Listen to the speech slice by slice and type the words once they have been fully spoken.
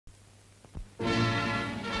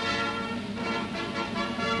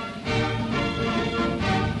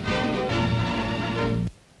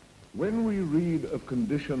When we read of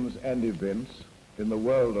conditions and events in the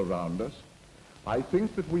world around us, I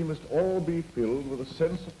think that we must all be filled with a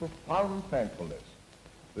sense of profound thankfulness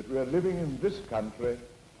that we are living in this country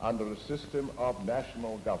under a system of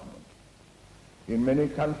national government. In many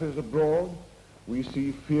countries abroad, we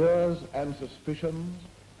see fears and suspicions,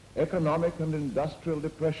 economic and industrial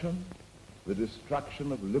depression, the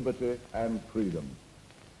destruction of liberty and freedom,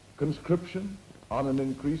 conscription on an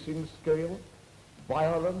increasing scale,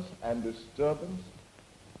 violence and disturbance,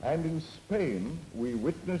 and in Spain we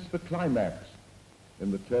witness the climax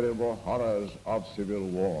in the terrible horrors of civil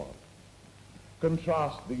war.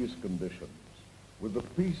 Contrast these conditions with the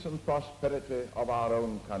peace and prosperity of our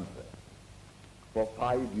own country. For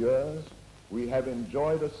 5 years, we have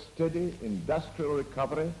enjoyed a steady industrial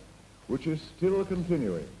recovery which is still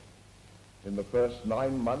continuing. In the first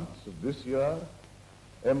 9 months of this year,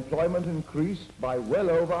 employment increased by well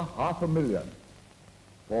over 500,000.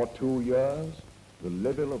 For 2 years, the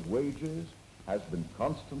level of wages has been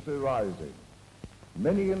constantly rising.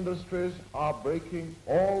 Many industries are breaking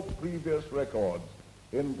all previous records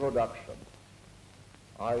in production.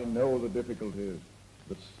 I know the difficulties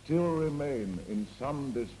that still remain in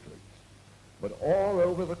some districts, but all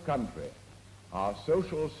over the country, our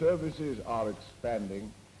social services are expanding,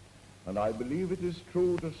 and I believe it is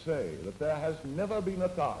true to say that there has never been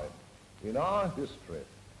a time in our history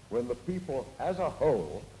when the people as a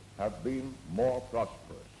whole have been more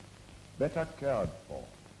prosperous, better cared for,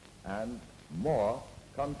 and more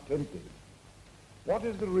contented. What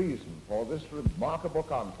is the reason for this remarkable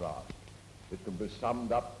contrast? It can be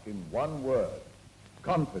summed up in one word: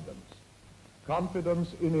 confidence. Confidence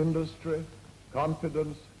in industry,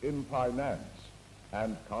 confidence in finance,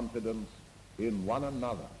 and confidence in one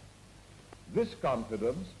another. This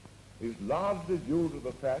confidence is largely due to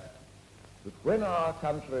the fact that when our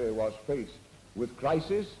country was faced with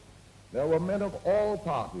crisis, there were men of all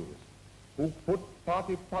parties who put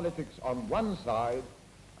party politics on one side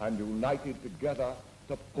and united together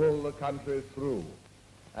to pull the country through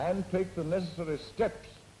and take the necessary steps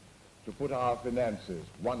to put our finances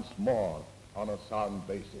once more on a sound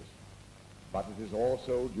basis. But it is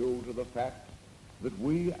also due to the fact that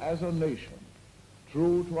we as a nation,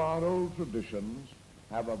 true to our old traditions,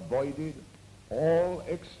 have avoided all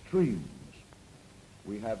extremes.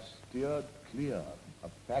 We have steered clear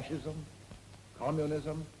of fascism,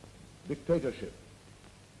 communism, dictatorship,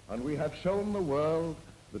 and we have shown the world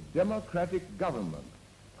that democratic government,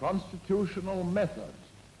 constitutional methods,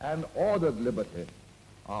 and ordered liberty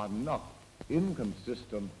are not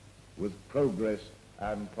inconsistent with progress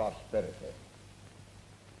and prosperity.